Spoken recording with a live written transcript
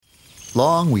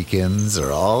Long weekends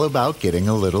are all about getting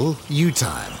a little you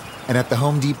time. And at the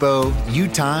Home Depot, you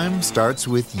time starts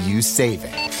with you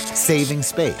saving. Saving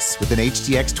space with an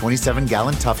HDX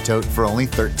 27-gallon Tough Tote for only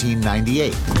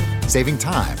 $13.98. Saving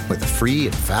time with a free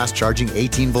and fast-charging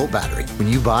 18-volt battery when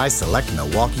you buy select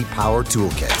Milwaukee Power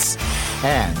Toolkits.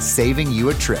 And saving you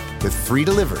a trip with free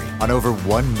delivery on over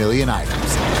 1 million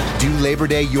items. Do Labor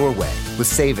Day your way with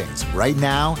savings right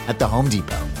now at the Home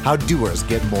Depot. How doers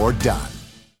get more done.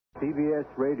 CBS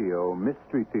Radio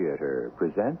Mystery Theater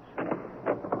presents...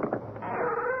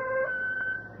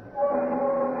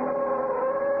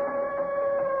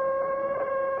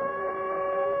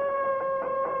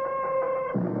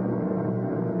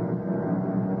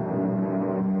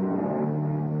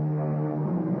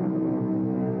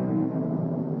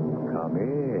 Come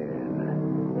in.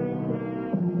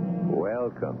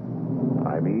 Welcome.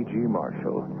 I'm E.G.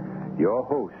 Marshall, your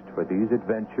host for these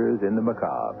adventures in the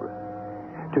macabre.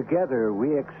 Together,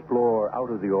 we explore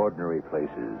out-of-the-ordinary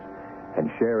places and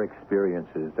share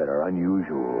experiences that are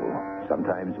unusual,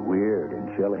 sometimes weird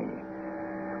and chilling.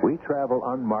 We travel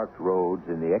unmarked roads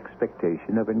in the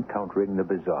expectation of encountering the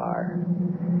bizarre.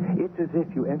 It's as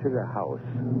if you entered a house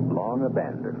long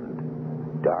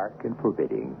abandoned, dark and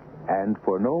forbidding, and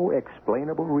for no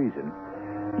explainable reason,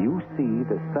 you see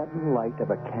the sudden light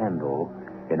of a candle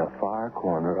in a far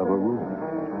corner of a room.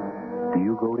 Do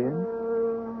you go in?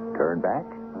 Turn back?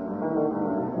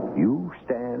 You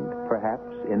stand,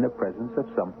 perhaps, in the presence of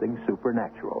something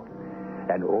supernatural,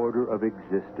 an order of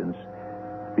existence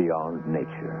beyond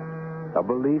nature. A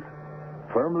belief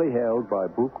firmly held by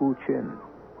Buku Chin,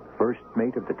 first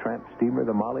mate of the tramp steamer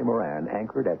the Molly Moran,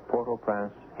 anchored at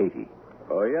Port-au-Prince, Haiti.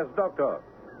 Oh, yes, Doctor.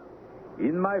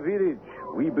 In my village,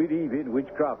 we believe in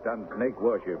witchcraft and snake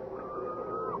worship.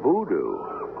 Voodoo.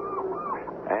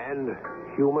 And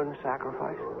human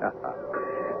sacrifice?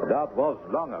 That was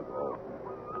long ago.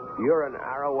 You're an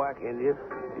Arawak Indian?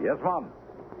 Yes, ma'am.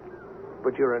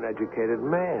 But you're an educated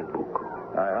man,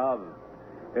 Buku. I have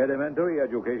elementary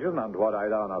education and what I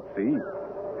learned at sea.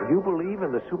 You believe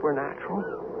in the supernatural?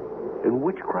 In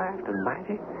witchcraft and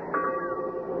magic?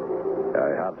 I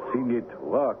have seen it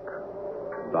work,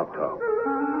 Doctor.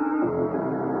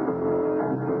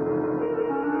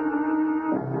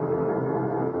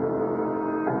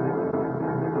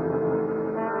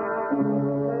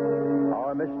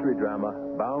 Our mystery drama,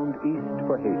 Bound East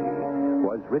for Haiti,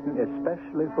 was written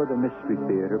especially for the Mystery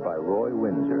Theater by Roy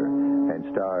Windsor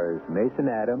and stars Mason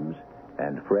Adams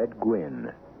and Fred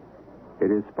Gwynn.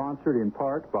 It is sponsored in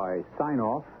part by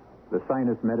Sign-Off, the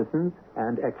Sinus Medicines,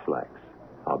 and X-Lax.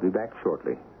 I'll be back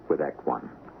shortly with Act One.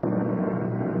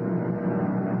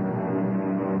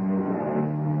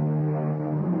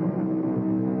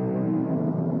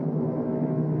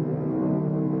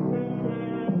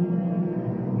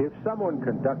 If someone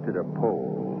conducted a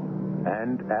poll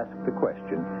and asked the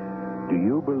question, do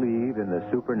you believe in the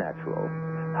supernatural?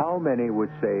 How many would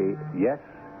say yes,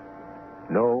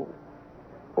 no,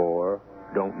 or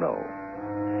don't know?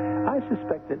 I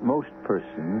suspect that most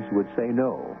persons would say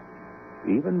no,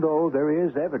 even though there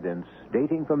is evidence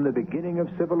dating from the beginning of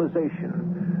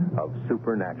civilization of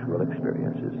supernatural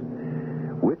experiences.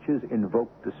 Witches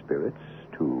invoked the spirits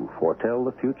to foretell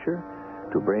the future,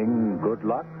 to bring good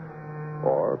luck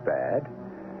or bad.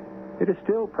 It is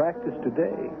still practiced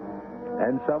today.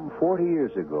 And some 40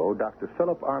 years ago, Dr.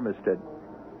 Philip Armistead...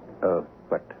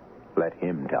 but let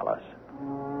him tell us.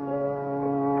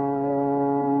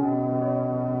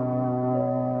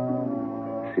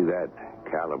 See that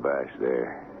calabash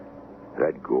there?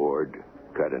 That gourd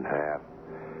cut in half?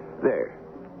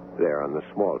 There on the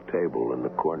small table in the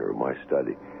corner of my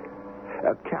study.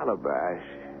 A calabash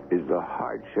is the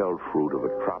hard-shelled fruit of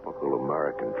a tropical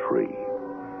American tree.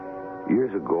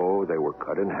 Years ago, they were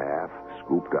cut in half,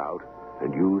 scooped out,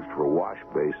 and used for wash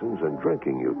basins and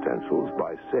drinking utensils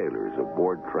by sailors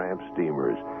aboard tramp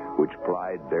steamers which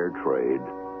plied their trade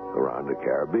around the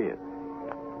Caribbean.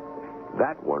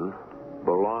 That one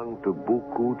belonged to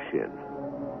Buku Chin,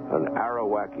 an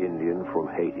Arawak Indian from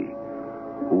Haiti,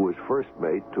 who was first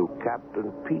mate to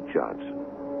Captain Pete Johnson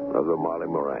of the Molly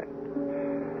Moran.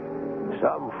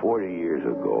 Some 40 years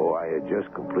ago, I had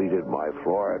just completed my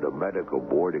Florida Medical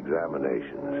Board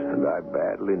examinations, and I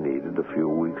badly needed a few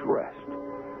weeks' rest.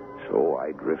 So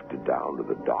I drifted down to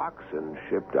the docks and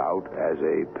shipped out as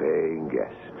a paying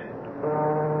guest.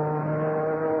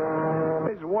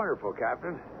 It's wonderful,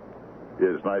 Captain.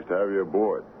 It's nice to have you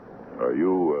aboard. Are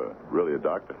you really a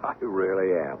doctor? I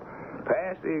really am.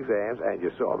 Passed the exams, and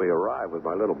you saw me arrive with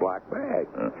my little black bag.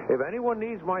 If anyone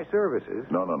needs my services...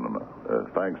 No.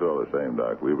 Thanks all the same,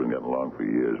 Doc. We've been getting along for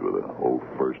years with an old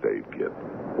first aid kit.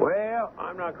 Well, Well,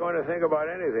 I'm not going to think about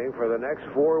anything for the next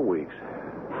 4 weeks.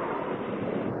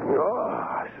 Oh,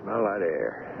 I smell that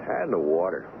air. And the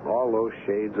water. All those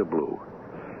shades of blue.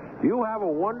 You have a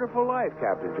wonderful life,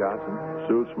 Captain Johnson.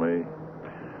 Suits me.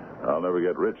 I'll never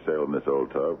get rich sailing this old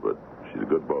tub, but she's a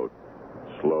good boat.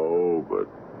 Slow, but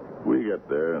we get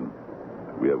there, and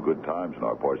we have good times in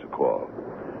our ports of call.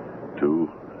 2-3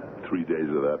 days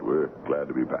of that, we're glad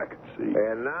to be back at sea.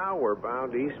 And now we're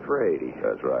bound east for Haiti.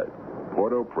 That's right.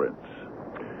 Port-au-Prince.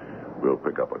 We'll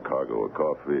pick up a cargo of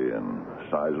coffee in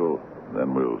Sisal,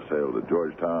 then we'll sail to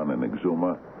Georgetown and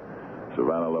Exuma,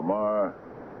 Savannah Lamar,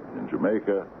 in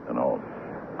Jamaica, and home.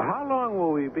 How long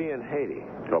will we be in Haiti?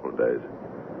 A couple of days.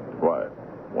 Why?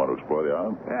 Want to explore the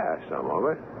island? Yeah, some of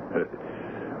it.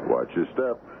 Watch your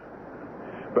step.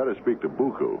 Better speak to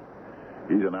Buku.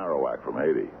 He's an Arawak from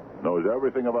Haiti. Knows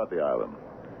everything about the island.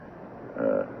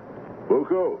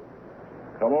 Buku,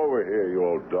 come over here, you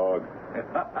old dog.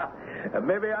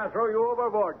 Maybe I'll throw you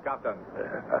overboard, Captain.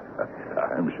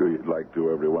 I'm sure you'd like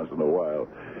to every once in a while.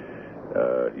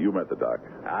 You met the doc.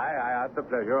 I had the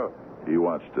pleasure. He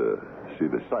wants to see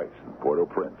the sights in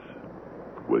Port-au-Prince.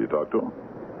 Will you talk to him?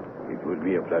 It would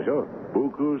be a pleasure.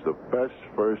 Buku's the best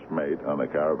first mate on the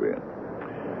Caribbean.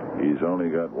 He's only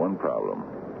got one problem.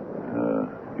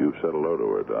 You've said hello to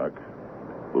her, Doc.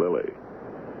 Lily.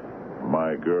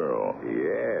 My girl.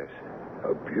 Yes.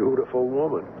 A beautiful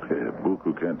woman.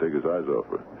 Buku can't take his eyes off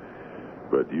her.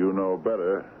 But you know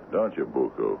better, don't you,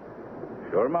 Buku?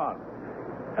 Sure, man.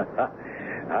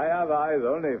 I have eyes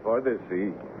only for the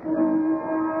sea.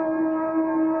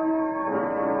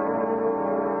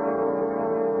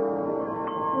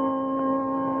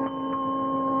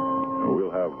 We'll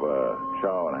have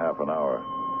chow in half an hour.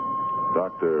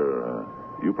 Doctor,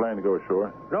 you plan to go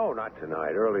ashore? No, not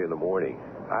tonight. Early in the morning.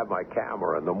 I have my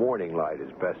camera, and the morning light is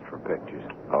best for pictures.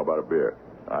 How about a beer?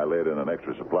 I laid in an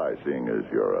extra supply, seeing as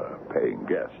you're a paying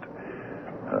guest.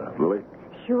 Lily?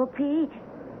 Sure, Pete.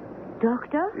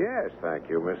 Doctor? Yes, thank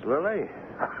you, Miss Lily.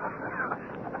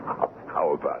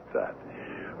 How about that?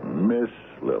 Miss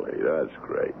Lily, that's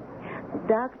great.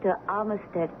 Dr.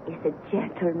 Armistead is a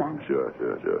gentleman. Sure.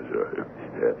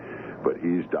 Yeah. But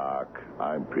he's Doc,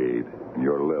 I'm Pete, and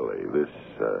you're Lily. This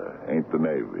ain't the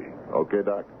Navy. Okay,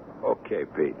 Doc? Okay,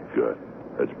 Pete. Good.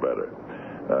 That's better.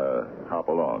 Hop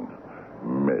along,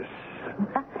 Miss.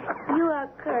 You are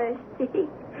cursy.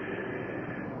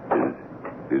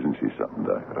 Isn't she something,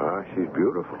 Doc? She's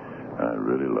beautiful. I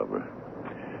really love her.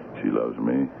 She loves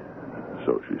me,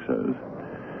 so she says.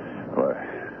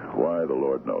 Why, the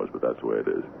Lord knows, but that's the way it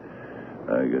is.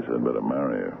 I guess I'd better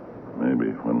marry her.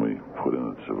 Maybe when we put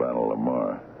in at Savannah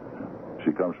Lamar.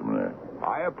 She comes from there.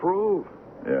 I approve.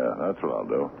 Yeah, that's what I'll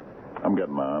do. I'm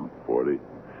getting on, 40.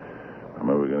 I'm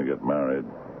ever going to get married.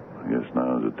 I guess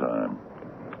now's the time.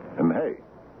 And hey,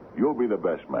 you'll be the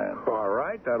best man. All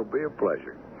right, that'll be a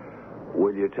pleasure.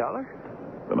 Will you tell her?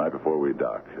 The night before we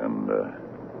dock, and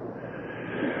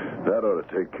that ought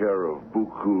to take care of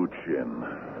Buku Chin.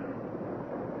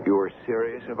 You were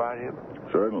serious about him?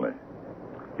 Certainly.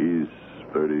 He's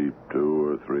 32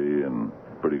 or 3 and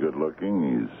pretty good looking.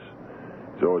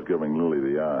 He's always giving Lily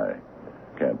the eye.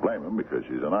 Can't blame him because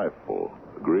she's an eyeful.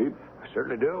 Agreed? I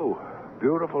certainly do.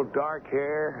 Beautiful dark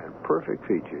hair and perfect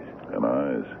features. And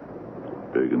eyes.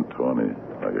 Big and tawny,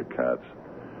 like a cat's.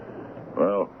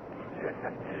 Well,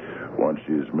 once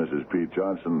she's Mrs. Pete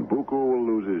Johnson, Buku will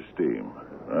lose his steam,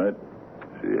 right?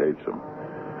 She hates him.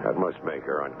 That must make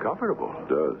her uncomfortable. It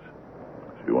does.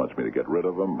 She wants me to get rid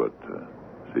of him, but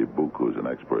see, Buku's an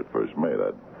expert first mate.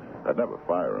 I'd never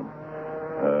fire him.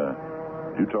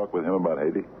 You talk with him about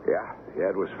Haiti? Yeah,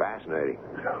 it was fascinating.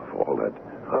 All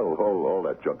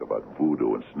that junk about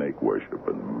voodoo and snake worship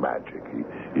and magic.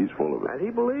 He's full of it. And he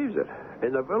believes it.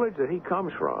 In the village that he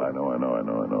comes from. I know.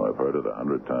 I've heard it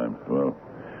 100 times. Well,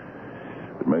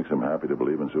 it makes him happy to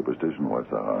believe in superstition. What's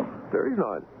the harm? There is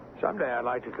none. Someday I'd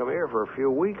like to come here for a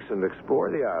few weeks and explore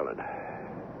the island.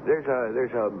 There's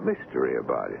a mystery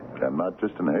about it. And not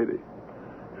just in Haiti.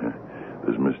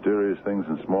 There's mysterious things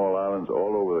in small islands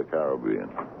all over the Caribbean.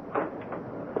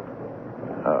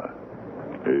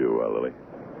 Here you are, Lily.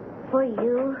 For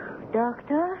you,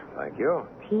 Doctor? Thank you.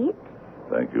 Pete?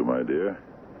 Thank you, my dear.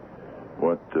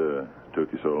 What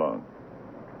took you so long?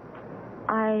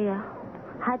 I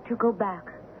had to go back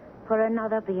for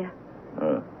another beer.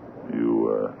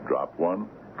 You dropped one?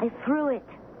 I threw it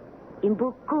in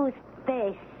Buku's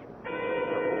face.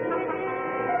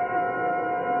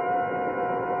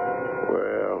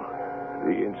 Well,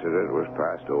 the incident was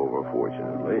passed over,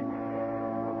 fortunately.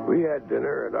 We had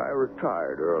dinner, and I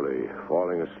retired early,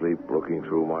 falling asleep looking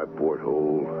through my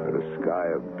porthole at a sky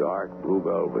of dark blue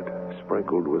velvet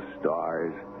sprinkled with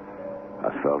stars I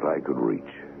felt I could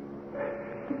reach.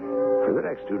 For the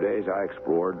next 2 days, I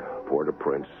explored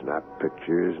Port-au-Prince, snapped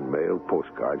pictures, and mailed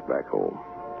postcards back home.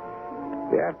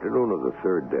 The afternoon of the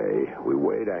third day, we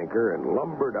weighed anchor and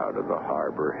lumbered out of the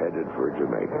harbor, headed for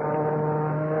Jamaica.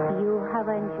 You have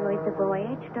enjoyed the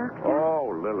voyage, Doctor? Oh,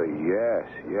 Lily, yes,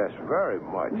 very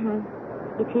much.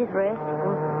 It is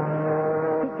restful.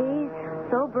 The days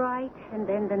so bright, and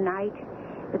then the night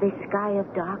with a sky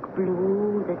of dark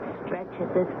blue that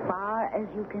stretches as far as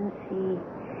you can see.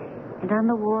 And on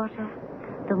the water,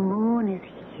 the moon is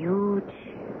huge.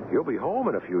 You'll be home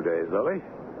in a few days, Lily.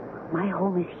 My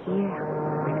home is here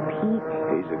with Pete.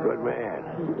 He's a good man.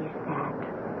 He is that.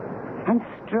 And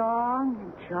strong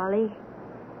and jolly.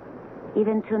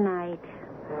 Even tonight,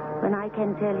 when I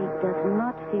can tell he does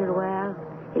not feel well,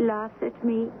 he laughs at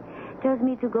me, tells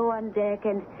me to go on deck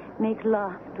and make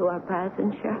love to our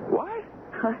passenger. What?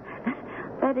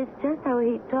 That is just how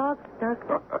he talks,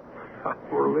 Doctor. I'm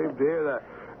relieved to hear that.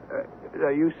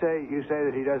 You say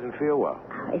that he doesn't feel well.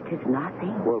 It is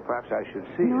nothing. Well, perhaps I should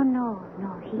see him. No,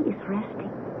 he is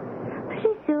resting.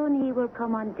 Pretty soon he will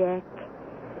come on deck,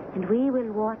 and we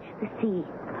will watch the sea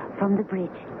from the bridge.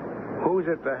 Who's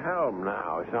at the helm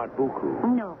now? It's not Buku.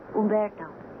 No, Umberto.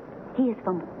 He is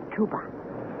from Cuba.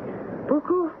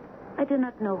 Buku, I do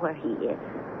not know where he is.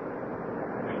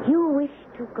 You wish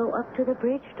to go up to the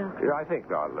bridge, Doctor? Yeah, I think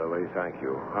not, Lily. Thank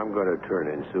you. I'm going to turn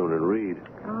in soon and read.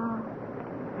 Oh.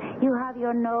 You have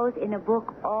your nose in a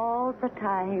book all the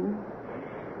time.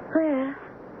 Well,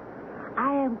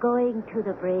 I am going to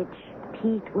the bridge.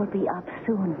 Pete will be up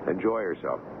soon. Enjoy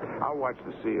yourself. I'll watch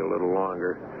the sea a little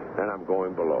longer, then I'm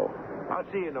going below. I'll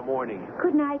see you in the morning.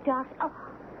 Good night, Doctor.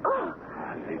 Oh.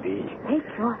 Lily. Take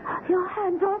your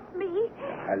hands off me.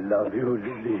 I love you,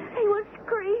 Lily. He will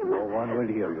scream. No one will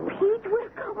hear you. Pete will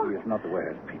come He on. is not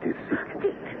well. Pete is sick.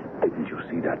 Didn't you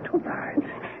see that tonight?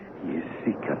 He is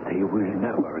sick and he will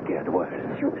never get well.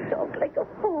 You talk like a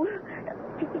fool.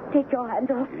 Take your hands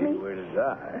off He me. will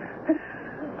die.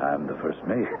 I'm the first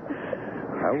mate.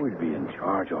 I will be in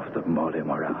charge of the Mole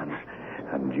Moran,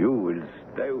 and you will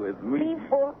stay with me.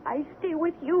 Before I stay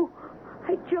with you,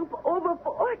 I jump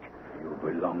overboard. You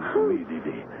belong to me,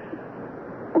 Lily.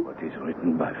 What is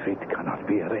written by fate cannot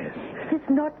be erased. It is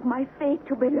not my fate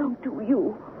to belong to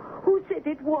you. Who said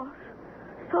it was?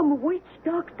 Some witch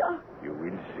doctor. You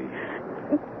will see.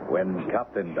 When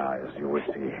Captain dies, you will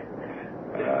see.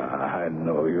 I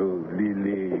know you,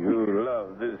 Lily. You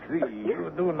love the sea.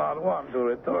 You do not want to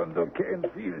return to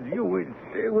Canfield. You will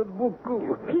stay with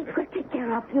Buku. He will take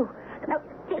care of you. Now,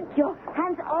 take your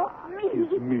hands off me.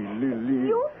 Kiss me, Lily.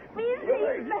 You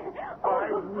filthy man.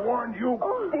 I warned you,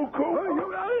 Buku.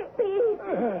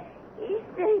 Pete, he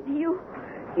said you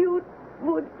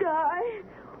would die.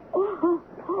 Oh,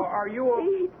 Are you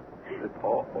Pete.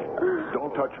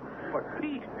 Don't touch him. But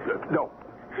Pete. No.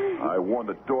 I warned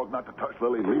the dog not to touch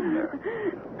Lily. Leave him there.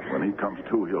 When he comes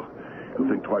to, he'll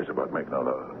think twice about making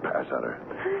another pass at her.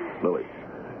 Lily,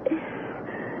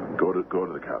 go to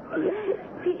the cabin. Yes,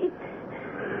 Pete.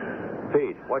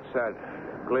 Pete, what's that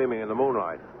gleaming in the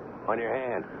moonlight on your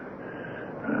hand?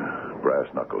 Brass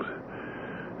knuckles.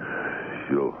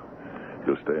 You'll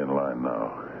stay in line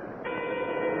now.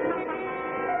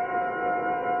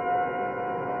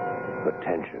 The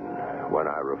tension, when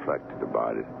I reflected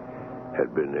about it,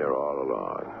 had been there all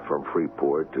along, from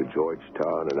Freeport to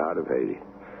Georgetown and out of Haiti.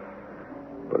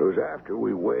 But it was after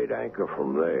we weighed anchor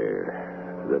from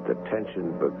there that the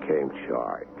tension became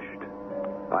charged.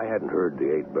 I hadn't heard the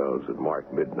 8 bells that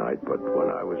marked midnight, but when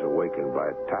I was awakened by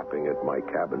a tapping at my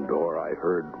cabin door, I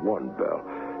heard 1 bell.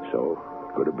 So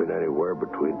it could have been anywhere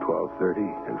between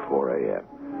 12:30 and 4 a.m.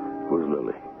 It was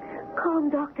Lily. Calm,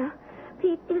 Doctor.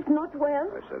 Pete is not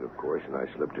well. I said, of course, and I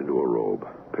slipped into a robe,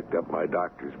 picked up my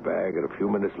doctor's bag, and a few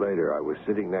minutes later, I was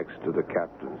sitting next to the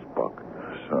captain's bunk.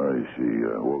 Sorry she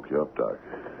woke you up, Doc.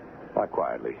 Lie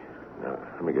quietly. Now,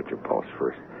 let me get your pulse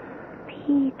first.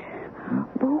 Pete,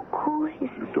 Buku is...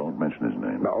 Don't mention his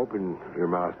name. Now, open your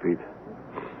mouth, Pete.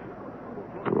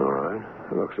 All right.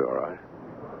 It looks all right.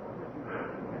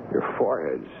 Your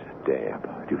forehead's damp.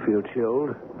 Do you feel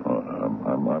chilled? Oh,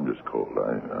 I'm just cold.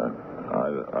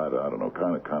 I don't know,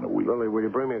 kind of weak. Lily, will you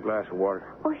bring me a glass of water?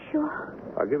 Oh, sure.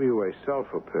 I'll give you a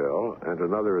sulfa pill and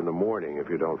another in the morning if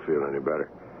you don't feel any better.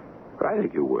 But I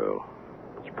think you will.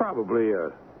 It's probably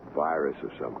a virus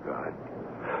of some kind.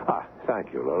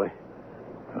 Thank you, Lily.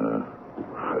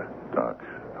 Doc,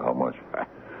 how much?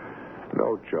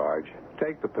 No charge.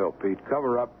 Take the pill, Pete.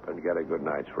 Cover up and get a good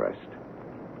night's rest.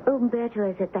 Umberto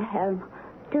is at the helm.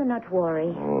 Do not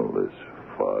worry. All this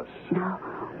fuss. Now,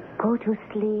 go to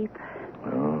sleep.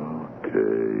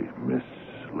 Okay, Miss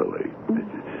Lily.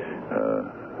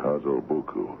 How's old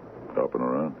Buku? Up and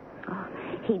around? Oh,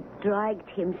 he dragged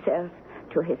himself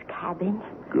to his cabin.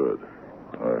 Good.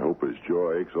 I hope his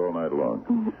jaw aches all night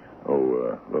long.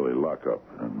 Oh, Lily, lock up.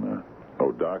 And,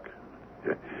 Doc,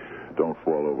 don't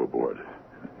fall overboard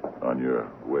on your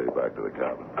way back to the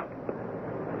cabin.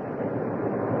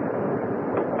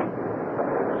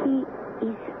 He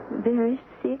is very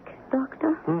sick,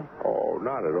 Doctor. Oh,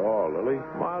 not at all, Lily.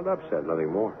 Mild upset,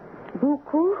 nothing more.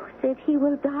 Buku said he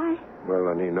will die. Well,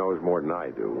 then he knows more than I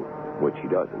do, which he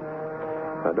doesn't.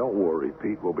 Now, don't worry,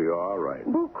 Pete. We'll be all right.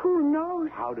 Buku knows.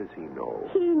 How does he know?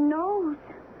 He knows.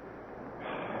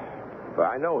 But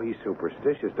I know he's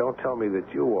superstitious. Don't tell me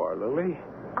that you are, Lily.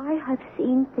 I have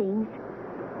seen things.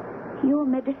 Your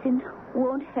medicine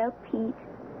won't help Pete.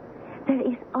 There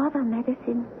is other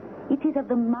medicine. It is of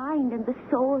the mind and the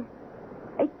soul.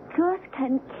 A curse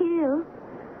can kill.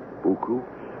 Buku?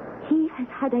 He has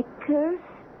had a curse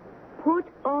put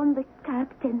on the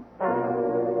captain.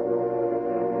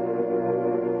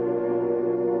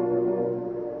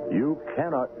 You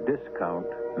cannot discount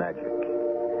magic.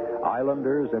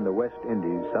 Islanders in the West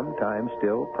Indies sometimes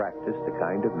still practice the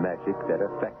kind of magic that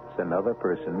affects another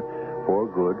person for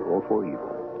good or for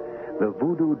evil. The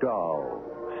voodoo doll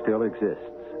still exists.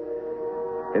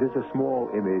 It is a small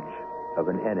image of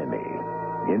an enemy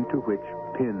into which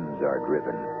pins are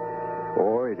driven,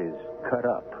 or it is cut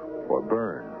up or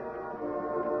burned.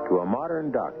 To a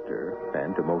modern doctor,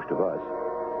 and to most of us,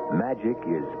 magic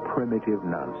is primitive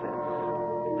nonsense.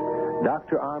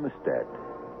 Dr. Armistead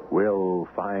will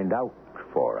find out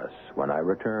for us when I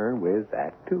return with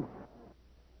Act Two.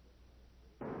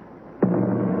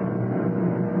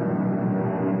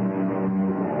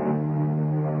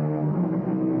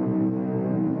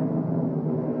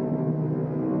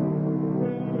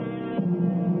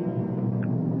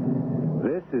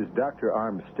 This is Dr.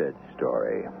 Armstead's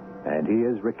story, and he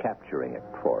is recapturing it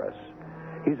for us.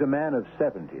 He's a man of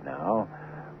 70 now,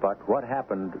 but what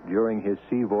happened during his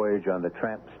sea voyage on the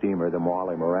tramp steamer, the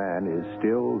Molly Moran, is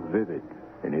still vivid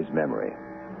in his memory.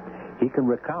 He can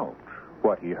recount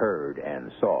what he heard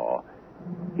and saw.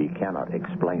 He cannot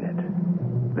explain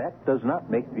it. That does not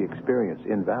make the experience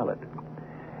invalid.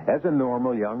 As a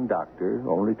normal young doctor,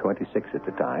 only 26 at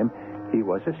the time, he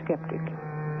was a skeptic.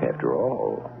 After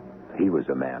all, he was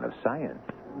a man of science.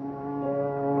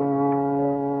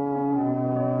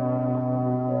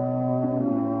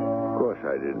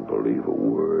 I didn't believe a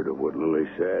word of what Lily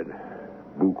said.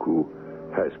 Buku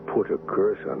has put a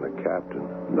curse on the captain.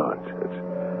 Nonsense.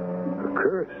 A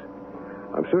curse?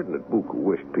 I'm certain that Buku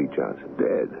wished Pete Johnson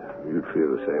dead. You'd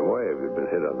feel the same way if you'd been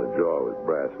hit on the jaw with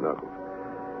brass knuckles.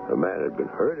 The man had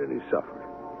been hurt and he suffered.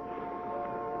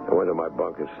 I went to my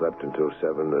bunk and slept until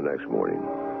 7 the next morning.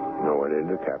 I went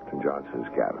into Captain Johnson's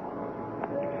cabin.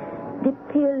 The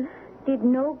pill did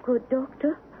no good,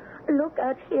 Doctor. Look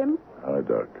at him. Hi,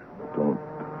 Doc. Don't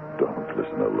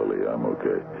listen to Lily. I'm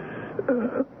okay.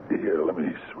 Here, let me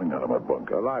swing out of my bunk.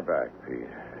 Lie back, Pete.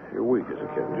 You're weak as a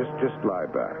kitten. Just lie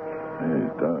back. Hey,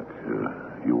 Doc,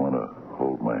 you want to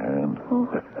hold my hand? Oh,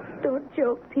 don't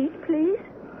joke, Pete, please.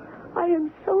 I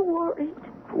am so worried.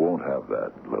 Won't have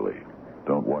that, Lily.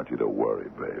 Don't want you to worry,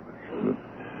 babe.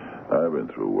 I've been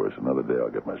through worse. Another day I'll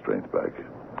get my strength back.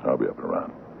 I'll be up and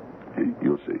around.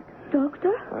 You'll see.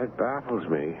 Doctor? That baffles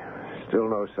me. Still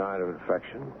no sign of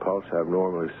infection. Pulse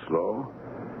abnormally slow.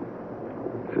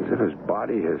 It's as if his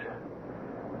body has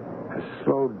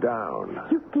slowed down.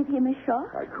 You give him a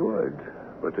shot? I could,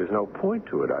 but there's no point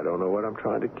to it. I don't know what I'm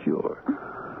trying to cure.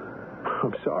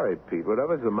 I'm sorry, Pete.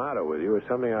 Whatever's the matter with you is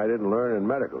something I didn't learn in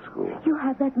medical school. You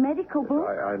have that medical book?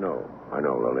 I know,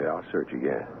 Lily. I'll search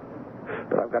again.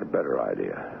 But I've got a better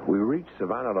idea. We reach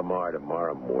Savannah Lamar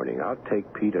tomorrow morning. I'll take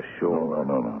Pete ashore.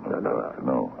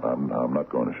 No, I'm not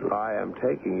going ashore. I am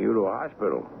taking you to a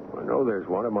hospital. I know there's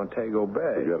one at Montego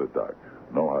Bay. Forget it, Doc.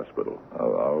 No hospital.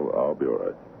 I'll be all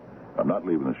right. I'm not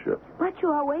leaving the ship. But you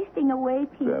are wasting away,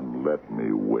 Pete. Then let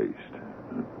me waste.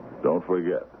 Don't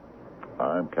forget,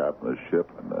 I'm captain of the ship,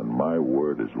 and my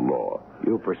word is law.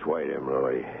 You persuade him,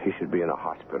 Lily. He should be in a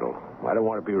hospital. I don't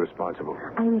want to be responsible.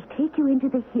 I will take you into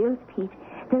the hills, Pete.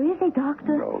 There is a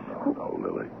doctor. No,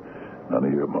 Lily. None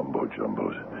of your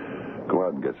mumbo-jumbos. Go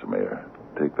out and get some air.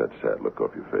 Take that sad look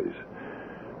off your face.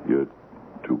 You're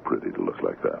too pretty to look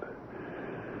like that.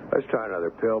 Let's try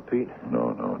another pill, Pete.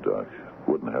 No, Doc.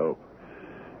 Wouldn't help.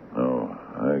 No,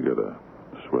 I gotta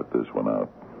sweat this one out.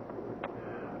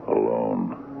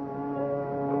 Alone.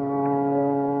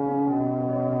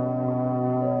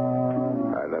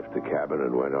 I left the cabin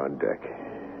and went on deck.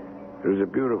 It was a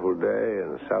beautiful day,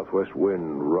 and the southwest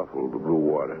wind ruffled the blue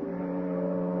water.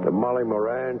 The Molly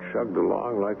Moran chugged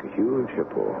along like a huge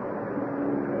hippo.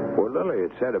 What Lily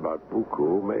had said about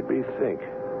Buku made me think.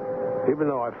 Even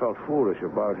though I felt foolish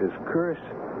about his curse,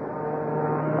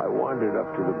 I wandered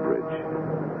up to the bridge.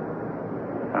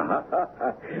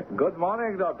 Good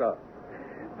morning, Doctor.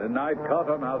 The night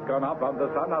curtain has gone up and the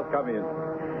sun has come in.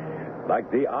 Like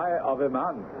the eye of a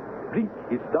man. Blink,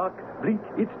 it's dark. Blink,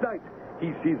 it's night.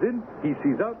 He sees in, he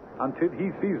sees out, until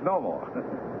he sees no more.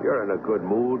 You're in a good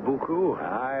mood, Buku.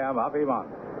 I am happy, man.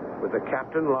 With the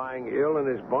captain lying ill in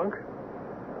his bunk?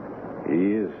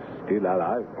 He is still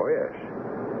alive. Oh, yes.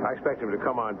 I expect him to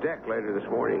come on deck later this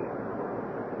morning.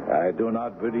 I do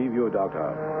not believe you,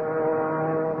 Doctor.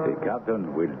 The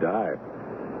captain will die.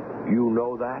 You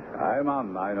know that? I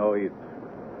know it.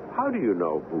 How do you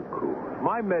know, Buku?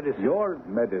 My medicine... Your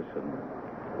medicine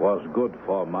was good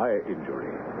for my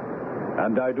injury.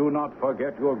 And I do not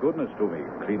forget your goodness to me,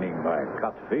 cleaning my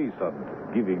cut face and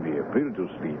giving me a pill to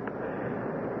sleep.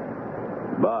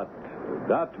 But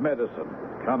that medicine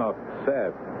cannot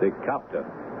save the captain.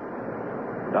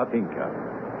 Nothing can.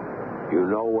 You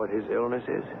know what his illness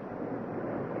is?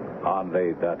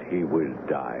 Only that he will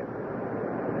die.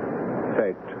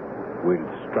 Fate will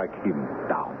strike him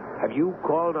down. Have you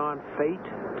called on fate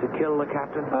to kill the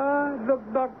captain? Look,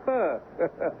 Doctor.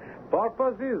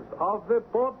 Purposes of the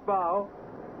port bow.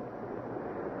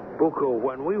 Buku,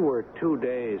 when we were 2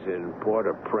 days in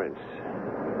Port-au-Prince,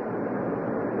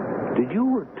 did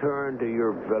you return to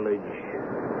your village?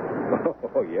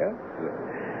 Oh, yes.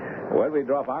 When we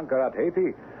drop anchor at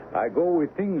Haiti, I go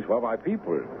with things for my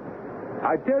people.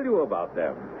 I tell you about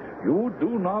them. You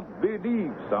do not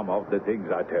believe some of the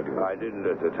things I tell you. I didn't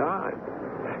at the time.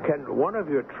 Can one of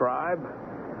your tribe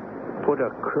put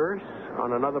a curse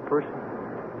on another person?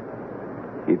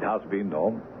 It has been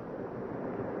known.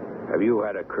 Have you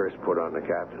had a curse put on the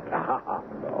captain?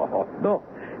 No.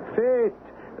 Fate,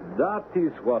 that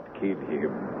is what killed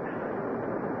him.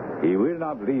 He will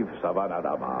not leave Savannah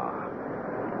Dama.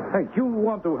 Hey, you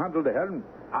want to handle the helm?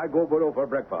 I go below for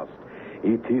breakfast.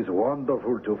 It is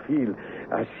wonderful to feel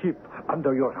a ship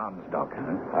under your hands, Doc.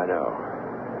 I know.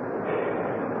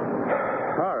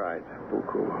 All right,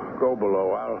 Buku. Go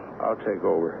below. I'll take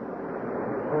over.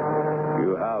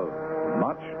 You have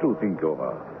much to think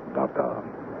over, Doctor.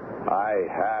 I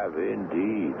have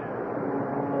indeed.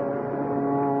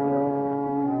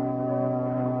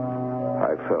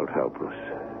 I felt helpless.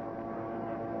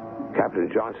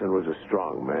 Captain Johnson was a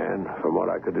strong man. From what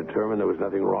I could determine, there was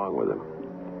nothing wrong with him.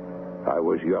 I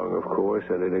was young, of course,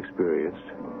 and inexperienced.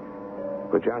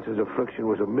 But Johnson's affliction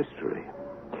was a mystery.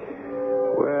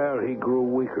 Well, he grew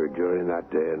weaker during that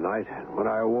day and night. When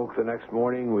I awoke the next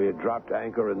morning, we had dropped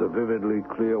anchor in the vividly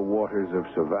clear waters of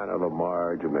Savannah,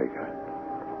 Lamar, Jamaica.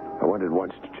 I went at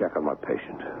once to check on my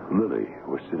patient. Lily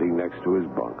was sitting next to his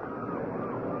bunk.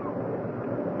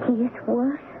 He is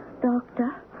worse,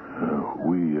 Doctor.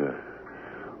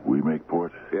 We make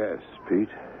port? Yes, Pete.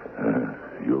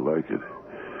 You'll like it.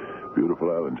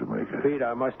 Beautiful island, Jamaica. Pete,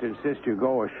 I must insist you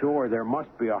go ashore. There must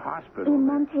be a hospital. In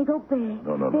Montego Bay.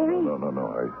 No.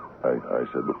 I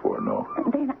said before, no.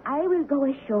 Then I will go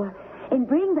ashore and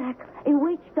bring back a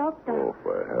witch doctor. Oh,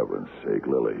 for heaven's sake,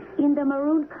 Lily. In the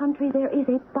Maroon country, there is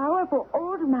a powerful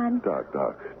old man. Doc,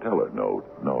 tell her no.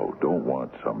 Don't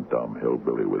want some dumb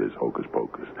hillbilly with his hocus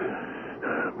pocus.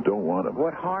 Don't want him.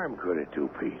 What harm could it do,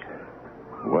 Pete?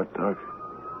 What, Doc?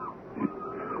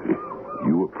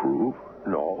 You approve?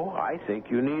 No, I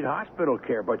think you need hospital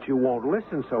care, but you won't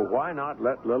listen, so why not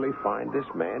let Lily find this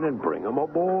man and bring him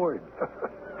aboard?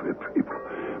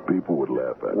 People would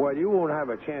laugh at me. Well, you won't have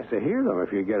a chance to hear them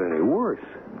if you get any worse.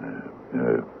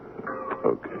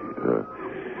 Okay.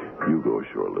 You go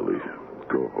ashore, Lily.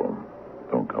 Go home.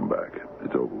 Don't come back.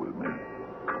 It's over with me.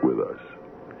 With us.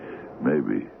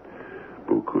 Maybe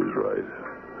Buku's right.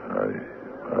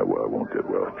 I won't get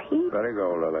well. Pete, Let her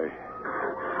go, Lily.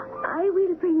 I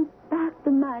will bring back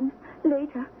the man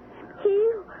later.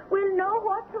 He will know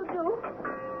what to do.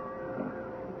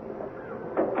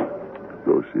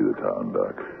 Go see the town,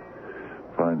 Doc.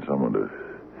 Find someone to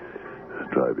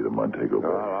drive you to Montego Bay.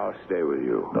 No, I'll stay with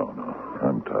you. No.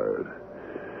 I'm tired.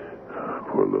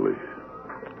 Poor Lily.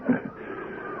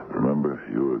 Remember,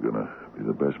 you were going to be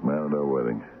the best man at our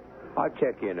wedding. I'll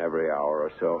check in every hour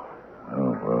or so.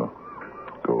 Oh, well,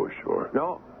 go ashore.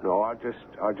 No,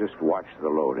 I'll just watch the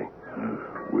loading.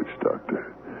 Witch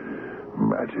doctor.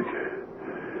 Magic.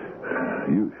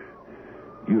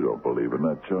 You don't believe in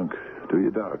that junk, do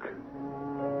you, Doc?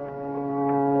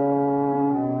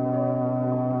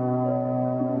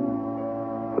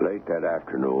 Late that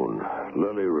afternoon,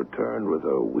 Lily returned with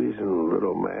a weazened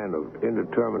little man of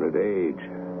indeterminate age,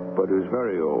 but who's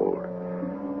very old.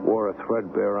 Wore a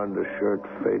threadbare undershirt,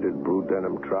 faded blue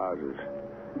denim trousers.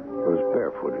 was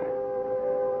barefooted.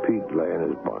 Pete lay in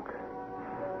his bunk.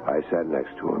 I sat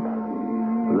next to him.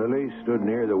 Lily stood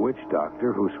near the witch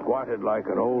doctor, who squatted like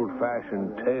an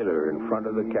old-fashioned tailor in front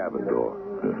of the cabin door.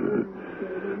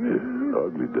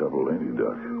 Ugly devil, ain't he,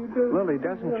 Doc? Lily,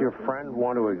 doesn't your friend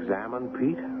want to examine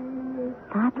Pete?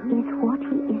 That is what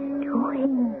he is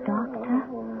doing, Doctor.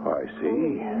 I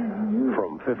see.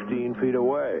 From 15 feet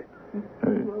away.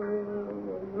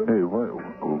 Hey,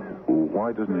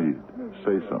 why doesn't he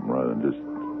say something rather than just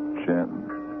chanting?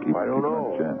 I don't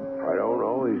know. Chanting. I don't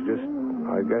know. He's just,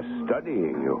 I guess,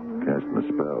 studying you. Casting a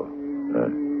spell.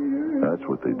 That's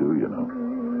what they do, you know.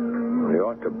 He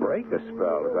ought to break a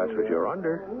spell if that's what you're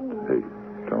under. Hey,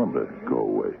 tell him to go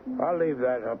away. I'll leave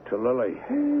that up to Lily.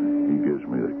 He gives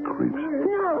me the creeps.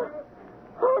 No.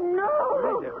 Oh, no.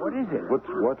 What is it? What's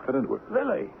got into it?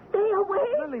 Lily. Stay away.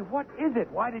 Lily, what is it?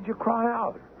 Why did you cry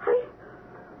out?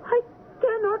 I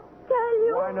cannot tell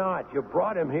you. Why not? You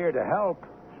brought him here to help.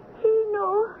 He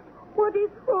knows what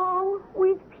is wrong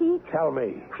with Pete. Tell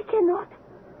me. I cannot.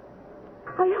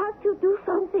 I have to do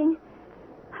something.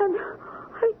 And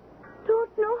I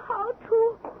don't know how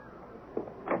to.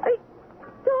 I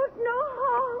don't know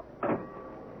how.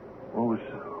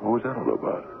 What was that all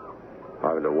about?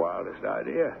 I have the wildest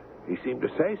idea. He seemed to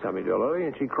say something to Lily,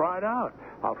 and she cried out.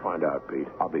 I'll find out, Pete.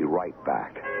 I'll be right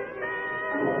back.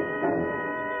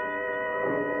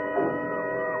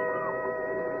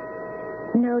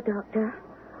 No, Doctor.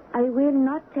 I will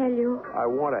not tell you. I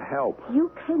want to help. You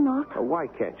cannot. Why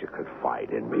can't you confide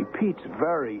in me? Pete's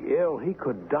very ill. He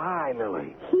could die,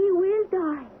 Lily. He will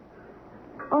die.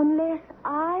 Unless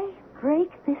I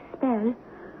break this spell.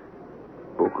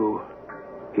 Buku,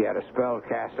 he had a spell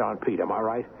cast on Pete, am I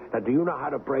right? Now, do you know how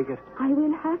to break it? I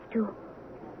will have to.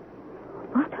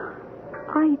 But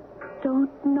I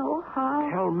don't know how.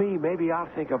 Tell me. Maybe I'll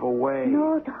think of a way.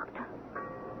 No, Doctor.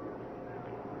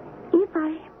 If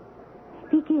I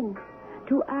begin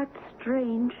to act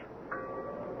strange,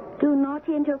 do not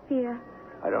interfere.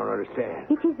 I don't understand.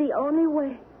 It is the only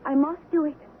way. I must do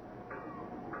it.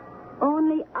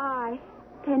 Only I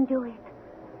can do it.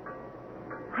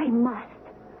 I must.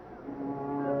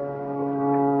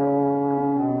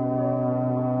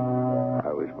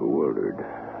 I was bewildered.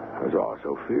 I was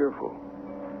also fearful.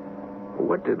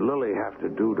 What did Lily have to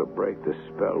do to break the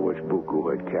spell which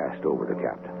Buku had cast over the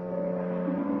captain?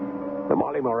 The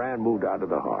Molly Moran moved out of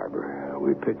the harbor.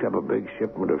 We picked up a big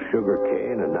shipment of sugar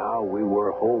cane, and now we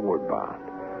were homeward bound.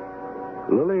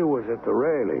 Lily was at the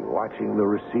railing, watching the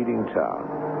receding town.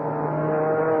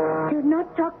 Do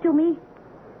not talk to me.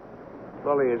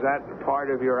 Lily, is that part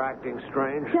of your acting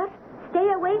strange? Just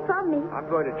stay away from me. I'm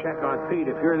going to check on Pete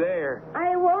if you're there.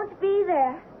 I won't be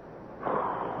there.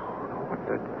 What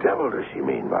the devil does she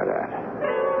mean by that?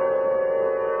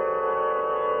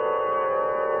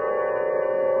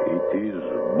 It is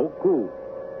Buku,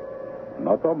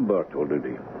 not Umberto,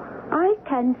 Lily. I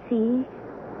can see.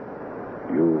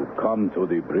 You come to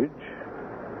the bridge,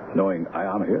 knowing I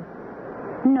am here?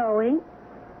 Knowing.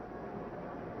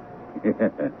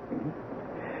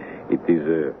 It is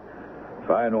a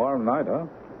fine warm night, huh?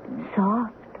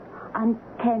 Soft and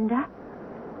tender.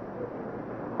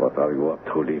 What are you up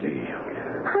to, Lily?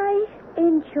 I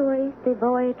enjoy the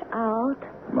voyage out.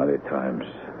 Many times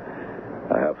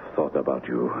I have thought about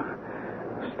you,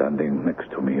 standing next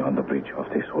to me on the bridge of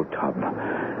this old tub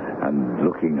and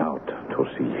looking out to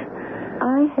sea.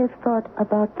 I have thought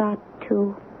about that,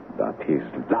 too. That is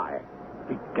lie.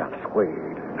 It got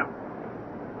swayed.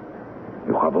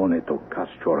 You have only to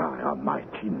cast your eye on my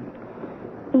chin.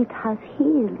 It has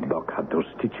healed. Doc had to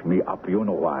stitch me up, you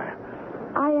know why.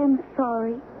 I am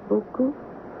sorry, Buku.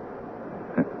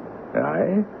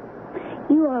 Aye?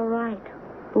 You are right,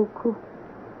 Buku.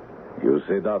 You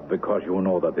say that because you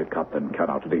know that the captain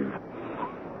cannot live.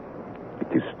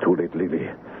 It is too late, Lily.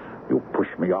 You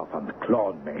pushed me off and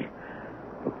clawed me.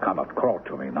 You cannot crawl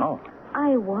to me now.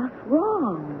 I was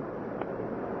wrong.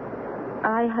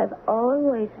 I have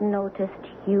always noticed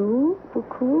you,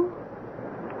 Buku.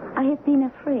 I have been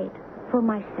afraid for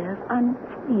myself and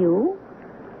for you.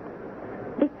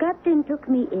 The captain took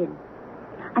me in,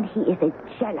 and he is a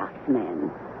jealous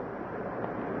man.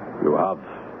 You have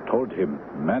told him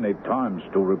many times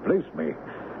to replace me.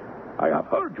 I have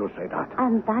heard you say that.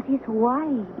 And that is why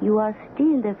you are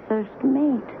still the first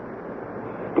mate.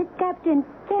 The captain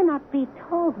cannot be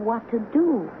told what to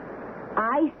do.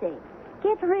 I say,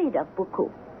 get rid of Buku.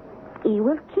 He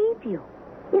will keep you.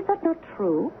 Is that not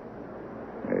true?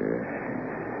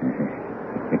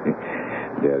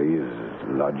 There is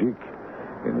logic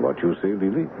in what you say,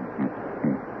 Lily.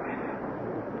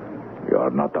 You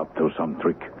are not up to some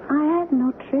trick. I have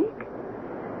no trick.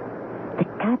 The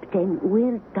captain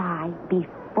will die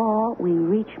before we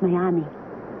reach Miami.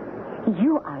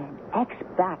 You are an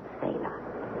expert sailor.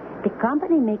 The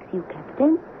company makes you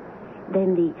captain,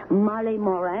 then the Molly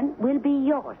Moran will be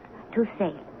yours to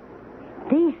sail.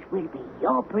 This will be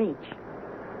your bridge.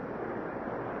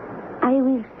 I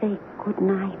will say good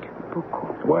night,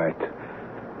 Buku. What?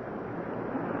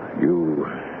 You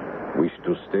wish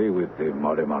to stay with the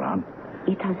Molly Moran?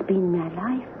 It has been my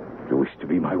life. You wish to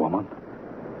be my woman?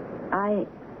 I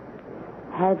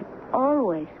have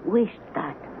always wished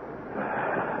that.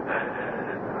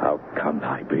 How can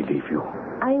I believe you?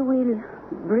 I will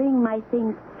bring my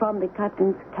things from the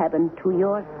captain's cabin to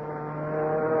yours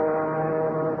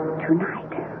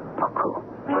tonight, Buku.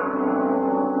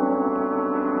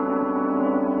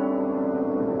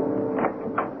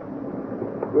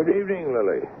 Good evening,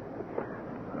 Lily.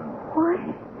 What?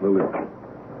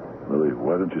 Lily,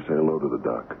 why don't you say hello to the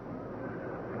doc?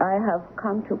 I have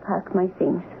come to pack my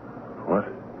things. What?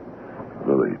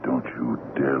 Lily, don't you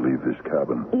dare leave this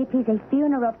cabin. It is a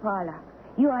funeral parlor.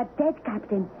 You are dead,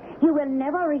 Captain. You will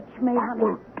never reach Miami.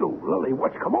 Will do, Lily.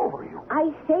 What's come over you?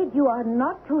 I said you are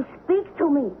not to speak to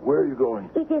me. Where are you going?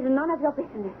 It is none of your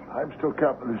business. I'm still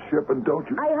captain of the ship, and don't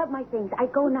you... I have my things. I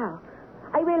go now.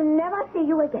 I will never see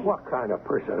you again. What kind of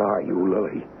person are you,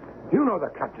 Lily? You know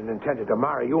the captain intended to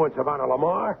marry you and Savannah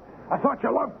Lamar. I thought you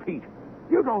loved Pete.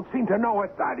 You don't seem to know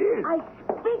what that is. I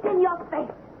spit in your face.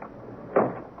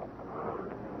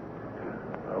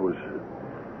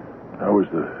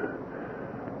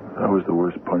 That was the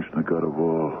worst punch in the gut of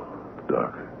all,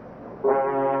 Doc.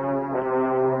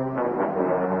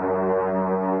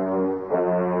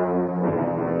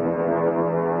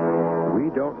 We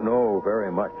don't know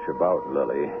very much about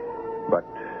Lily, but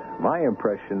my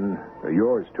impression,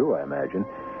 yours too, I imagine,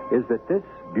 is that this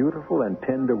beautiful and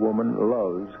tender woman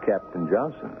loves Captain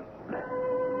Johnson.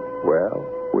 Well,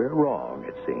 we're wrong,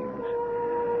 it seems.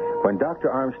 When Dr.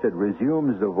 Armstead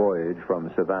resumes the voyage from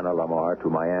Savannah Lamar to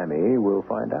Miami, we'll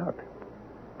find out.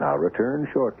 I'll return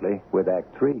shortly with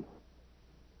Act 3.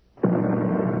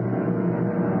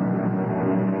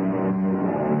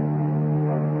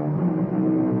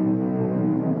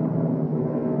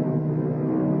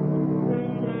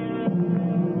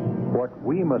 What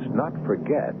we must not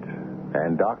forget,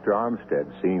 and Dr. Armstead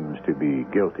seems to be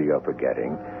guilty of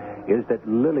forgetting, is that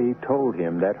Lily told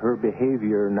him that her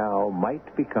behavior now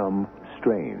might become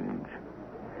strange.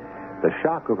 The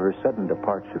shock of her sudden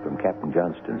departure from Captain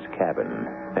Johnston's cabin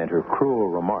and her cruel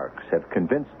remarks have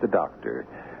convinced the doctor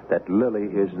that Lily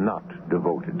is not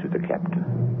devoted to the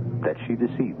captain, that she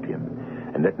deceived him,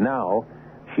 and that now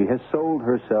she has sold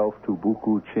herself to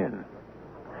Buku Chin.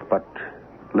 But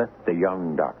let the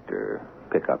young doctor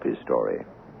pick up his story.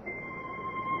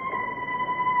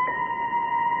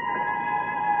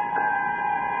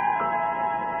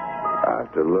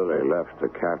 After Lily left the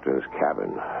captain's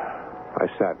cabin, I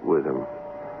sat with him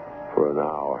for an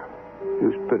hour. He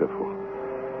was pitiful.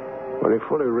 When he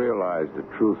fully realized the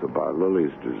truth about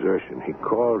Lily's desertion, he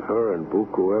called her and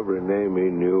Buku every name he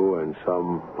knew and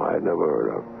some I had never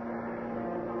heard of.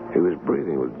 He was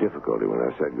breathing with difficulty when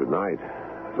I said goodnight.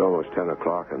 It was almost 10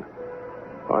 o'clock, and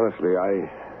honestly, I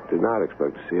did not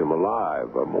expect to see him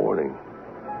alive by morning.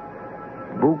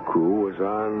 Buku was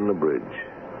on the bridge.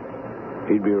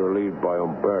 He'd be relieved by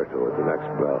Umberto at the next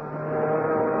bell.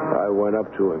 I went up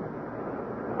to him.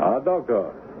 Doctor.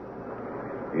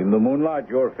 In the moonlight,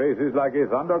 your face is like a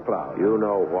thundercloud. You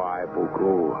know why,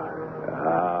 Buku.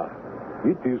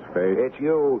 It is fate. It's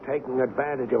you taking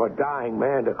advantage of a dying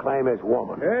man to claim his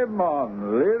woman. Hey,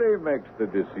 man, Lily makes the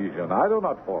decision. I do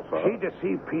not force her. She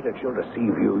deceived Pete and she'll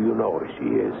deceive you. You know who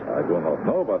she is. I do not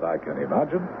know, but I can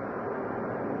imagine.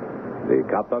 The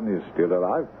captain is still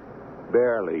alive.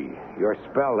 Barely. Your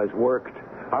spell has worked.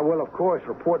 I will, of course,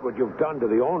 report what you've done to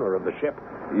the owner of the ship.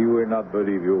 He will not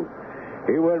believe you.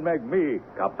 He will make me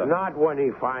captain. Not when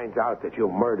he finds out that you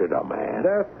murdered a man.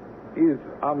 Death is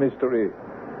a mystery.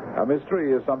 A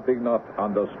mystery is something not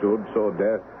understood, so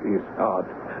death is not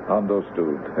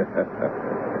understood.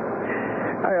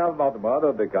 I have not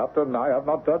murdered the captain. I have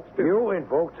not touched him. You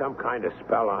invoked some kind of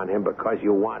spell on him because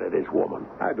you wanted his woman.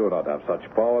 I do not have such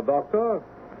power, Doctor.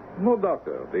 No,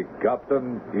 Doctor. The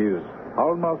captain is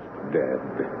almost dead.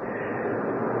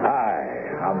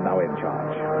 I am now in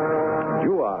charge.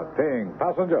 You are paying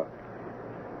passenger.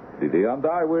 Didi and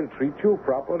I will treat you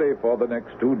properly for the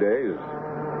next 2 days.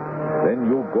 Then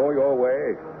you go your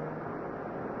way,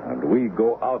 and we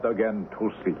go out again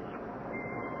to sea.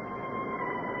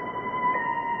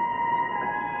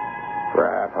 For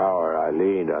a half hour, I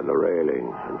leaned on the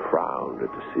railing and frowned at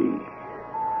the sea.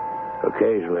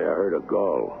 Occasionally, I heard a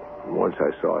gull. Once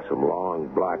I saw some long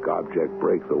black object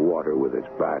break the water with its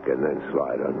back and then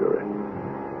slide under it.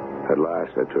 At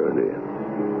last, I turned in.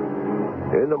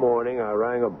 In the morning, I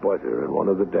rang a buzzer, and one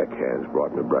of the deckhands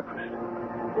brought me breakfast.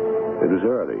 It was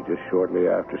early, just shortly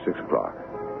after 6 o'clock.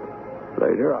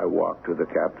 Later, I walked to the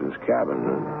captain's cabin,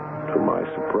 and to my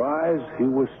surprise, he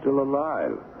was still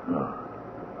alive.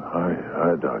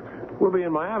 Hi, Doc. We'll be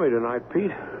in Miami tonight,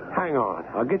 Pete. Hang on.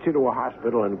 I'll get you to a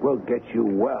hospital, and we'll get you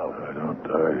well.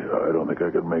 I don't think I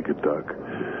could make it, Doc.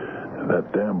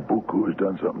 That damn Buku has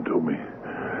done something to me.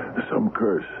 Some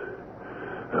curse.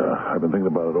 I've been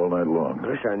thinking about it all night long.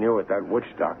 Wish I knew what that witch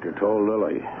doctor told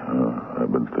Lily.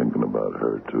 I've been thinking about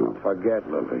her, too. Forget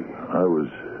Lily. I was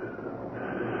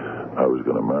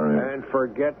going to marry her. And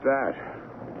forget that.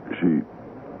 She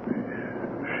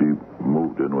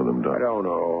moved in with him, Doc. I don't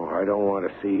know. I don't want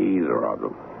to see either of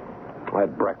them. I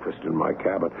had breakfast in my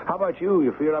cabin. How about you?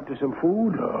 You feel up to some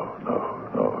food?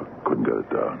 No. Couldn't get it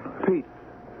down. Pete,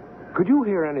 could you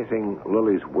hear anything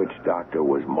Lily's witch doctor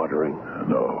was muttering?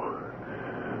 No.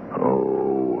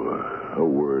 Oh, a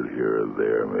word here or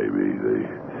there, maybe.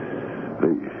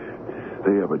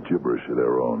 They have a gibberish of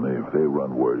their own. They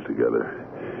run words together.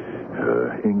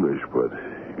 English, but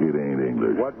it ain't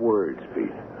English. What words,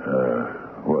 Pete?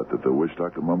 What, that the witch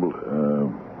doctor mumbled?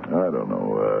 I don't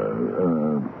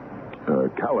know.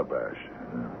 Calabash.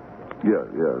 Yeah.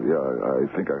 I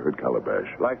think I heard calabash.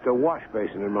 Like the wash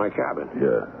basin in my cabin.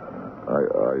 Yeah.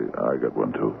 I got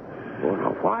one, too. Well,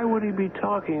 now, why would he be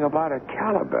talking about a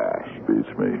calabash?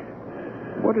 Beats me.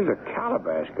 What has a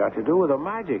calabash got to do with a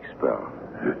magic spell?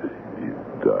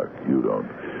 Doc, you don't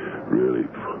really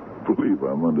believe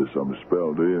I'm under some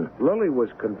spell, do you? Lily was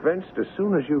convinced as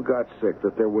soon as you got sick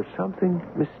that there was something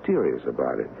mysterious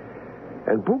about it.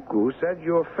 And Buku said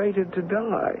you're fated to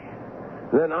die.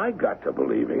 Then I got to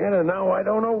believing it, and now I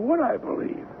don't know what I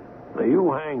believe. Now,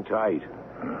 you hang tight.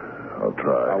 I'll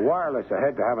try. Wireless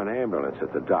ahead to have an ambulance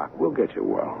at the dock. We'll get you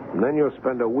well. And then you'll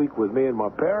spend a week with me and my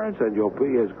parents, and you'll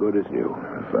be as good as new.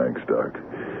 Thanks, Doc.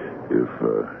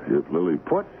 If Lily...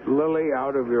 Put Lily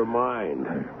out of your mind.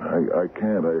 I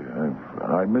can't.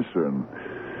 I miss her, and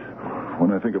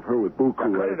when I think of her with Buku...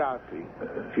 Now, cut it out, Pete.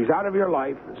 She's out of your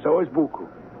life, and so is Buku.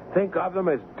 Think of them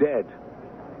as dead.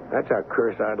 That's a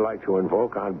curse I'd like to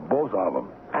invoke on both of them,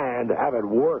 and have it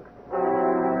work.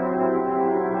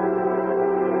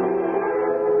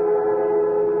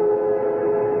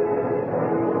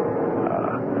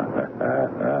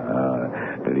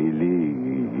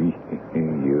 Lily,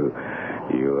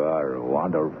 you are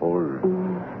wonderful.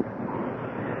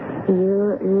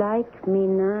 You like me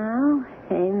now,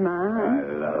 hey, Ma? I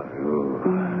love you.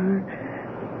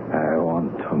 I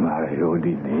want to marry you,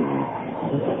 Lily.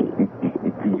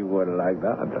 You would like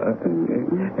that?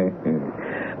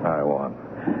 I want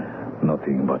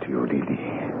nothing but you, Lily.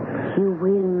 You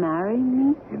will marry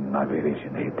me? In my village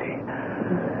in Haiti,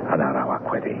 an Arawak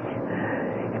wedding.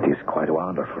 It is quite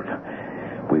wonderful.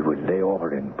 We will lay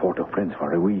over in Port-au-Prince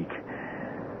for a week.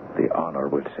 The honor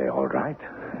will say, all right,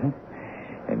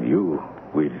 and you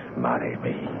will marry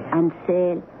me. And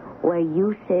sail where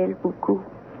you sail, Buku?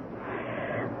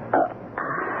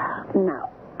 Now,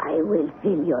 I will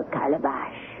fill your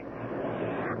calabash.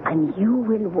 And you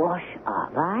will wash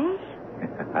off, eh?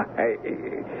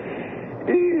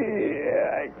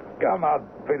 I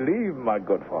cannot believe my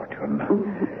good fortune.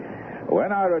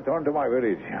 When I return to my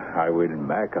village, I will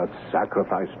make a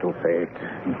sacrifice to fate.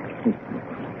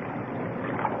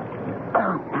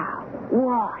 Oh, now,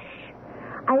 wash.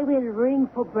 I will ring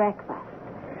for breakfast.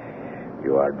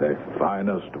 You are the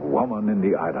finest woman in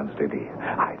the islands, Lily.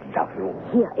 I love you.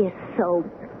 Here is so...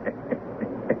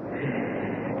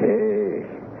 Hey,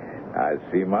 I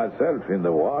see myself in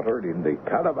the water in the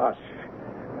calabash.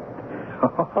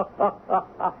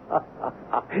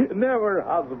 Never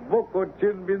has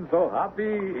Boko-chin been so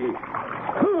happy.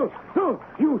 No,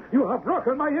 you have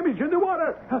broken my image in the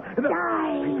water.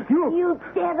 Die, you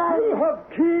devil. You have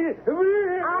killed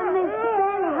me. And the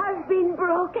spell has been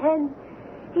broken.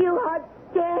 You are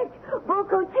dead,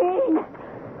 Boko-chin.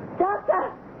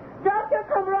 Doctor,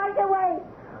 come right away.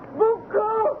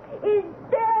 Buku is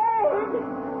dead.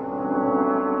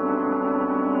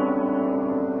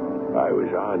 I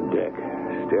was on deck,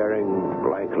 staring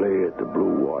blankly at the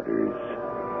blue waters,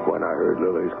 when I heard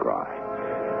Lily's cry.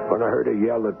 When I heard her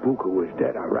yell that Buku was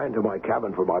dead, I ran to my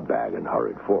cabin for my bag and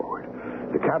hurried forward.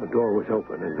 The cabin door was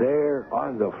open, and there,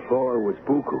 on the floor, was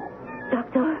Buku.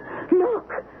 Doctor,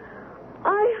 look.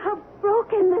 I have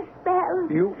broken the spell.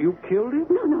 You killed him?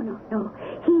 No.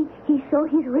 He saw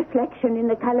his reflection in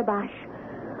the calabash.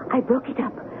 I broke it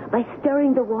up by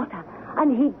stirring the water,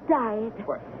 and he died.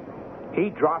 What? He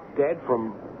dropped dead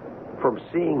from From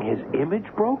seeing his image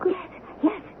broken?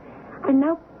 Yes. And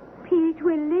now Pete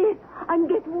will live and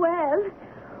get well.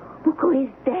 Buku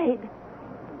is dead.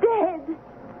 Dead.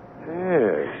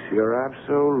 Yes, you're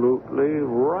absolutely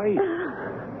right.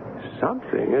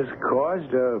 Something has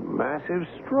caused a massive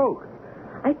stroke.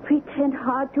 I pretend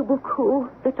hard to Buku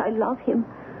that I love him.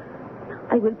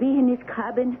 I will be in his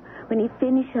cabin when he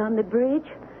finishes on the bridge.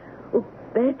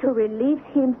 Uberto relieves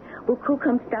him. Buku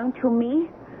comes down to me.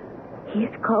 He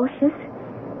is cautious.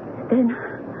 Then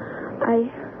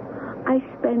I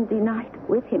spend the night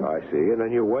with him. I see, and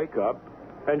then you wake up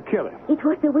and kill him. It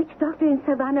was the witch doctor in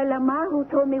Savannah Lamar who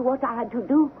told me what I had to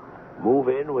do. Move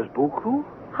in was Buku?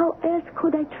 How else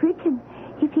could I trick him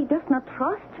if he does not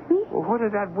trust me? Well, what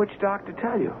did that witch doctor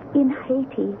tell you? In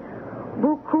Haiti,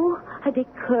 Buku had a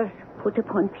curse put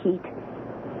upon Pete.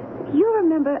 You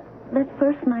remember that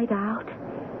first night out?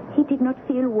 He did not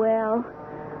feel well.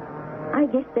 I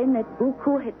guess then that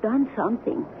Buku had done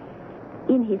something.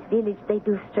 In his village, they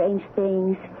do strange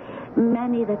things,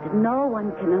 many that no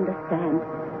one can understand.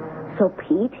 So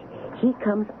Pete, he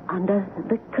comes under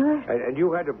the curse. And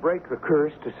you had to break the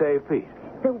curse to save Pete?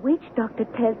 The witch doctor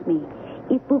tells me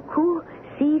if Buku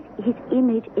sees his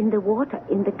image in the water,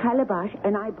 in the calabash,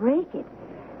 and I break it,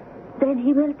 then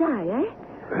he will die, eh?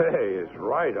 Hey, it's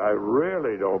right. I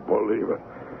really don't believe it.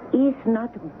 Is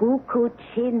not Buku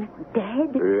Chin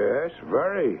dead? Yes,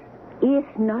 very. Is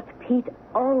not Pete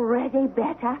already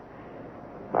better?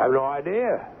 I have no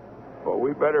idea. But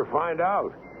we better find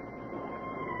out.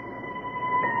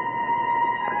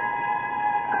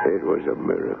 It was a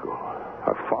miracle.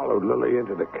 I followed Lily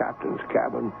into the captain's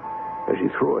cabin as she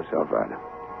threw herself at him.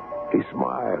 He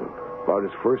smiled, about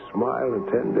his first smile in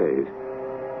 10 days.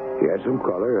 He had some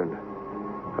color, and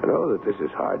I know that this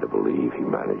is hard to believe. He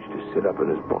managed to sit up in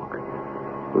his bunk.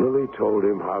 Lily told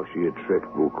him how she had tricked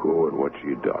Buku and what she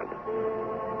had done.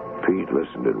 Pete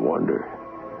listened in wonder.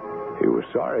 He was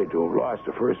sorry to have lost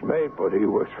a first mate, but he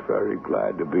was very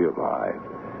glad to be alive.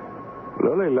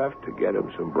 Lily left to get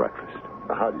him some breakfast.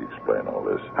 How do you explain all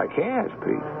this? I can't,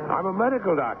 Pete. I'm a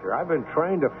medical doctor. I've been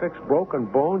trained to fix broken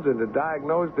bones and to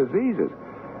diagnose diseases.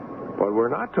 But we're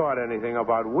not taught anything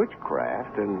about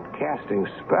witchcraft and casting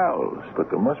spells. But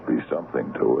there must be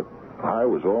something to it. I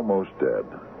was almost dead.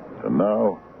 And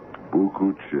now,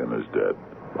 Buku Chin is dead.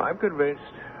 I'm convinced.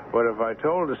 But if I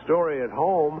told the story at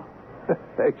home,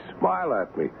 they'd smile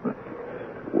at me.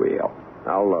 Well,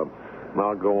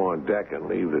 I'll go on deck and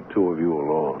leave the two of you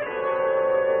alone.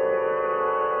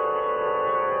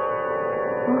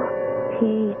 Oh,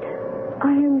 Pete,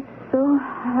 I am so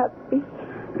happy.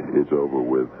 It's over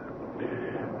with.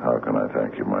 How can I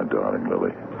thank you, my darling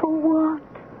Lily? For what?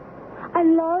 I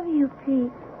love you,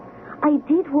 Pete. I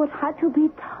did what had to be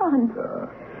done.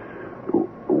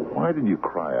 Why did you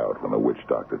cry out when the witch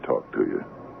doctor talked to you?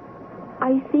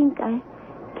 I think I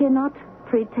cannot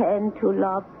pretend to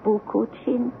love Buku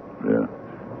Chin. Yeah.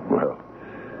 Well,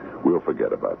 we'll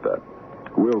forget about that.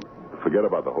 We'll forget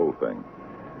about the whole thing.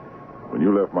 When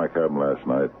you left my cabin last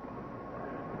night,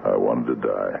 I wanted to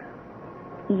die.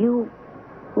 You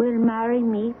will marry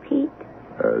me, Pete?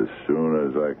 As soon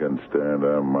as I can stand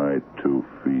on my 2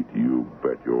 feet, you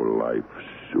bet your life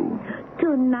soon.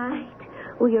 Tonight,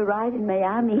 we arrive in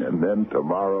Miami. And then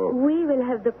tomorrow... We will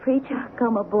have the preacher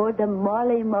come aboard the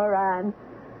Molly Moran.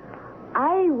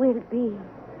 I will be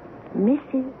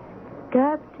Mrs.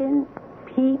 Captain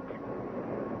Pete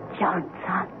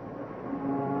Johnson.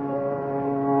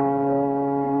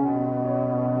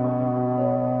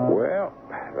 Well,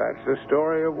 that's the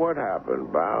story of what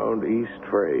happened, bound east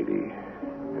for Haiti.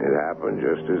 It happened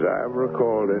just as I've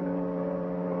recalled it.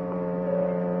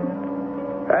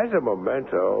 As a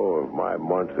memento of my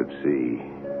month at sea,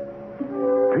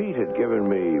 Pete had given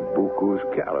me Buku's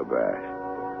calabash.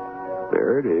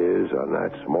 There it is on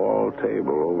that small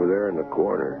table over there in the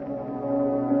corner.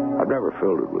 I've never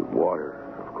filled it with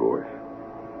water, of course.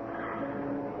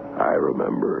 I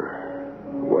remember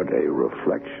what a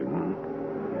reflection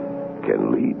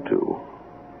can lead to.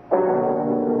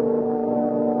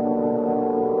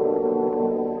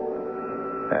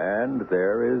 And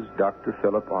there is Dr.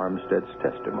 Philip Armstead's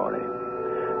testimony.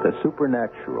 The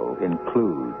supernatural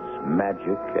includes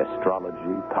magic,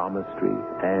 astrology, palmistry,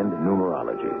 and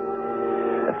numerology.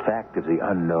 The fact of the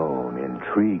unknown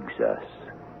intrigues us.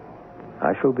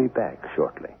 I shall be back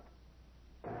shortly.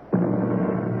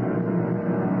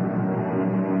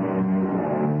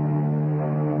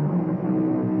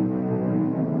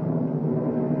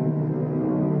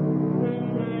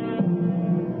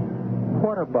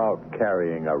 What about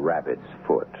carrying a rabbit's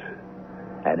foot,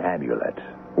 an amulet,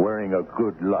 wearing a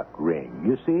good luck ring?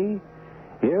 You see,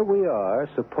 here we are,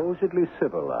 supposedly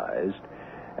civilized,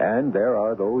 And there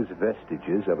are those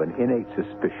vestiges of an innate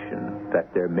suspicion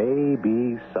that there may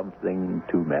be something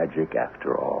to magic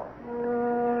after all.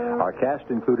 Our cast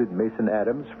included Mason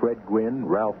Adams, Fred Gwynn,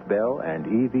 Ralph Bell, and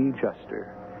Evie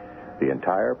Juster. The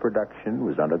entire production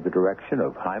was under the direction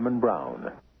of Hyman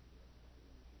Brown.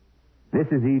 This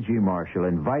is E.G. Marshall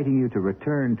inviting you to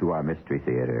return to our Mystery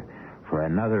Theater for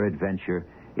another adventure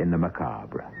in the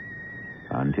macabre.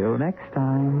 Until next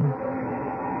time,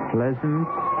 pleasant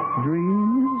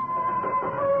dreams.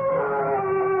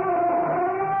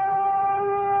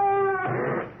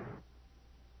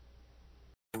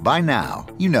 By now,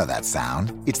 you know that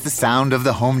sound. It's the sound of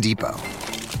the Home Depot.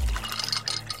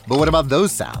 But what about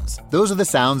those sounds? Those are the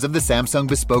sounds of the Samsung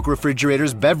Bespoke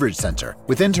Refrigerator's Beverage Center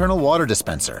with internal water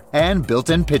dispenser and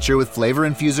built-in pitcher with flavor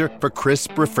infuser for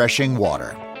crisp, refreshing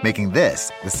water. Making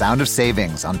this the sound of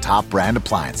savings on top brand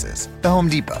appliances. The Home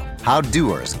Depot. How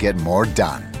doers get more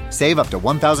done. Save up to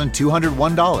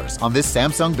 $1,201 on this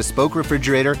Samsung Bespoke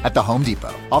Refrigerator at the Home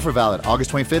Depot. Offer valid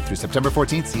August 25th through September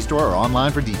 14th. See store or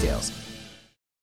online for details.